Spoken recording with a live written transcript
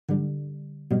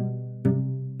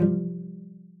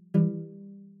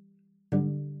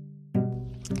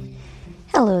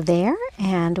Hello there,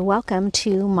 and welcome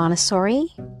to Montessori,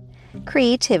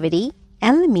 Creativity,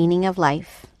 and the Meaning of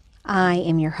Life. I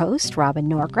am your host, Robin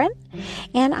Norgren,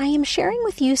 and I am sharing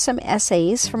with you some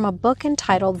essays from a book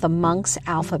entitled The Monk's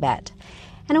Alphabet.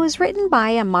 And it was written by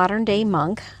a modern-day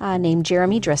monk named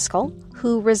Jeremy Driscoll,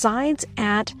 who resides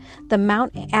at the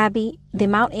Mount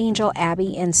Angel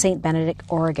Abbey in St. Benedict,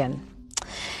 Oregon.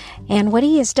 And what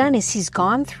he has done is he's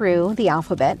gone through the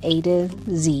alphabet A to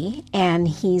Z, and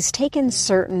he's taken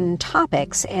certain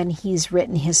topics and he's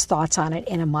written his thoughts on it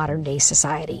in a modern day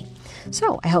society.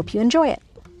 So I hope you enjoy it.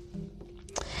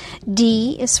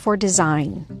 D is for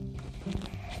design.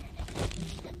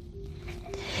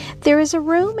 There is a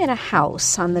room in a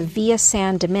house on the Via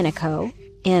San Domenico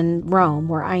in Rome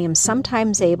where I am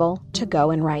sometimes able to go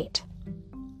and write.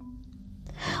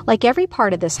 Like every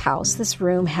part of this house, this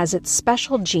room has its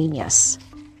special genius,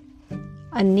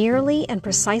 a nearly and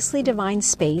precisely divine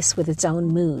space with its own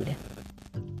mood.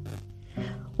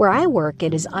 Where I work,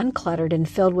 it is uncluttered and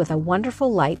filled with a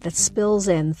wonderful light that spills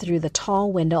in through the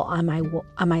tall window on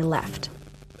my left.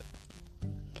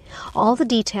 All the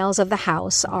details of the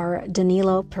house are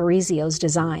Danilo Parizio's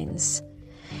designs,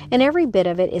 and every bit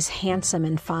of it is handsome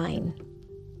and fine.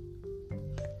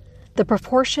 The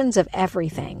proportions of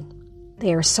everything,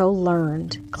 they are so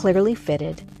learned, clearly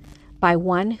fitted, by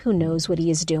one who knows what he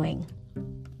is doing.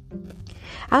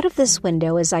 Out of this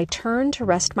window, as I turn to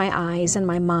rest my eyes and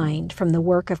my mind from the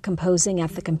work of composing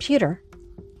at the computer,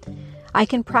 I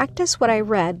can practice what I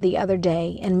read the other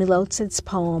day in Milosz's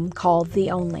poem called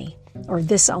The Only, or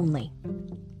This Only.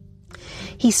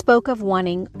 He spoke of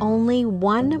wanting only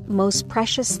one most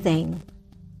precious thing,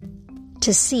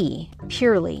 to see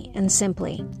purely and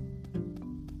simply.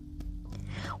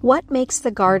 What makes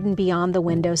the garden beyond the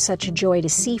window such a joy to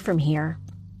see from here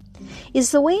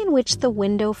is the way in which the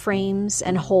window frames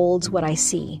and holds what I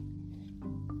see.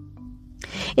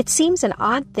 It seems an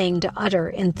odd thing to utter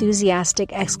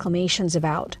enthusiastic exclamations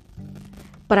about,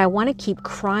 but I want to keep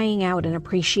crying out in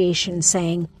appreciation,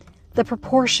 saying, "The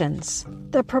proportions,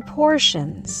 the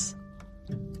proportions."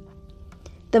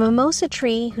 The mimosa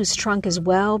tree, whose trunk is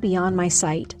well beyond my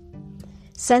sight,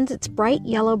 sends its bright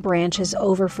yellow branches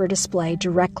over for display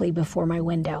directly before my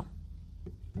window.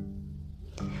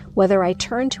 Whether I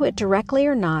turn to it directly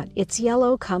or not, its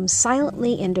yellow comes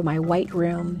silently into my white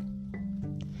room.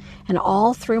 And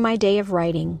all through my day of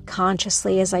writing,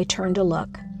 consciously as I turn to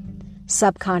look,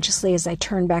 subconsciously as I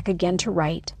turn back again to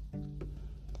write,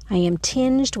 I am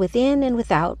tinged within and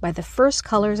without by the first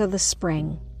colors of the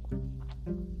spring.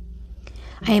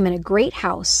 I am in a great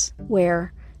house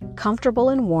where, comfortable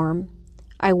and warm,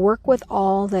 I work with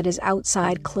all that is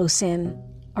outside close in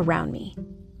around me.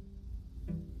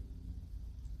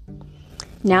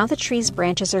 Now the tree's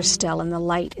branches are still and the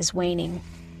light is waning.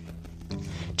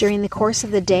 During the course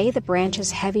of the day, the branches,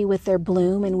 heavy with their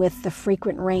bloom and with the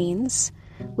frequent rains,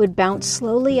 would bounce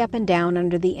slowly up and down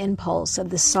under the impulse of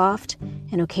the soft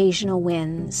and occasional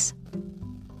winds.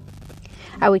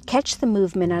 I would catch the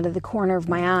movement out of the corner of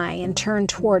my eye and turn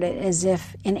toward it as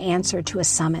if in answer to a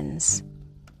summons.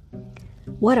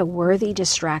 What a worthy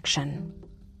distraction.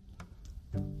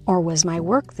 Or was my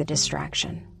work the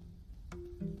distraction?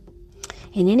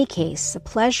 In any case, the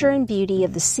pleasure and beauty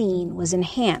of the scene was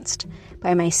enhanced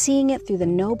by my seeing it through the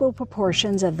noble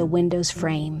proportions of the window's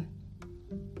frame.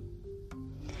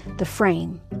 The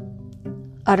frame,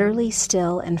 utterly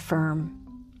still and firm.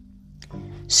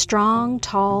 Strong,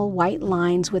 tall, white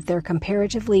lines with their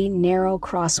comparatively narrow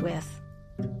crosswidth.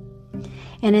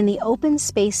 And in the open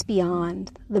space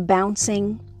beyond, the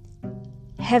bouncing,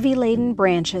 heavy-laden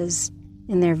branches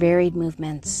in their varied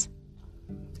movements.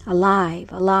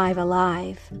 Alive, alive,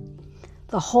 alive.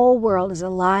 The whole world is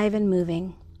alive and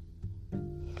moving.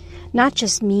 Not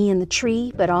just me and the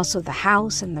tree, but also the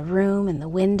house and the room and the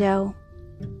window.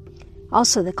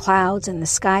 Also the clouds and the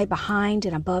sky behind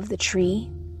and above the tree.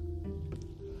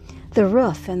 The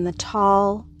roof and the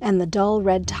tall and the dull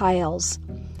red tiles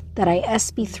that I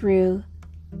espy through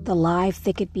the live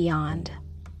thicket beyond.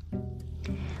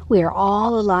 We are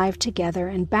all alive together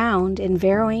and bound in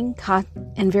varying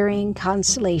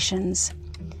constellations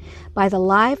by the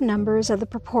live numbers of the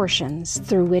proportions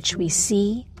through which we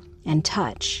see and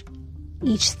touch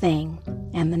each thing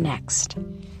and the next.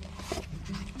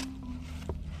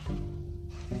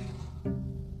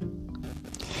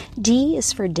 D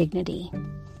is for dignity.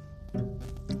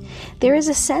 There is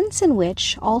a sense in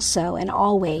which also and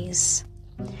always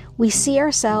we see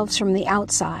ourselves from the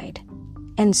outside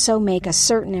and so make a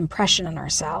certain impression on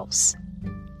ourselves.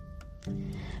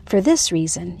 For this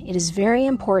reason, it is very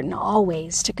important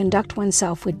always to conduct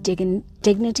oneself with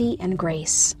dignity and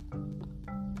grace.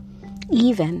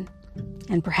 Even,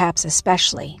 and perhaps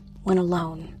especially when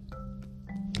alone.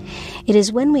 It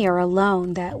is when we are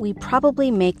alone that we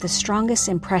probably make the strongest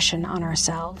impression on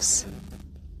ourselves.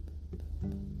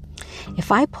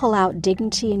 If I pull out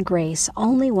dignity and grace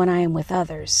only when I am with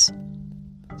others,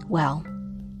 well,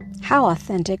 how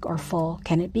authentic or full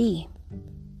can it be?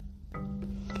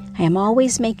 I am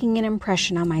always making an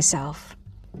impression on myself,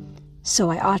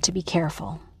 so I ought to be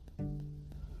careful.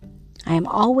 I am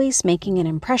always making an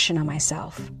impression on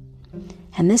myself,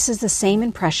 and this is the same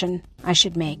impression I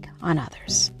should make on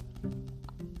others.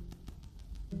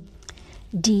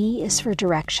 D is for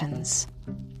directions.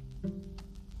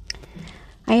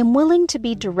 I am willing to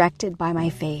be directed by my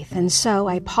faith, and so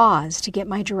I pause to get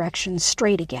my directions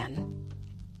straight again.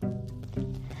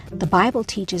 The Bible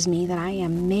teaches me that I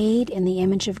am made in the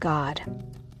image of God.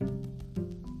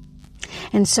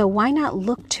 And so why not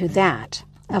look to that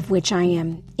of which I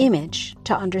am image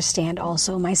to understand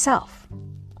also myself?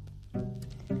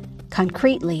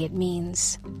 Concretely, it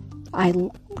means I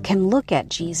can look at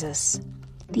Jesus,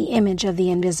 the image of the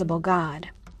invisible God,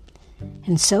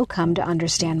 and so come to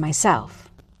understand myself.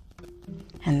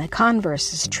 And the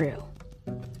converse is true.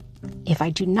 If I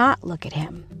do not look at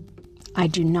him, I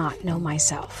do not know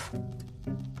myself.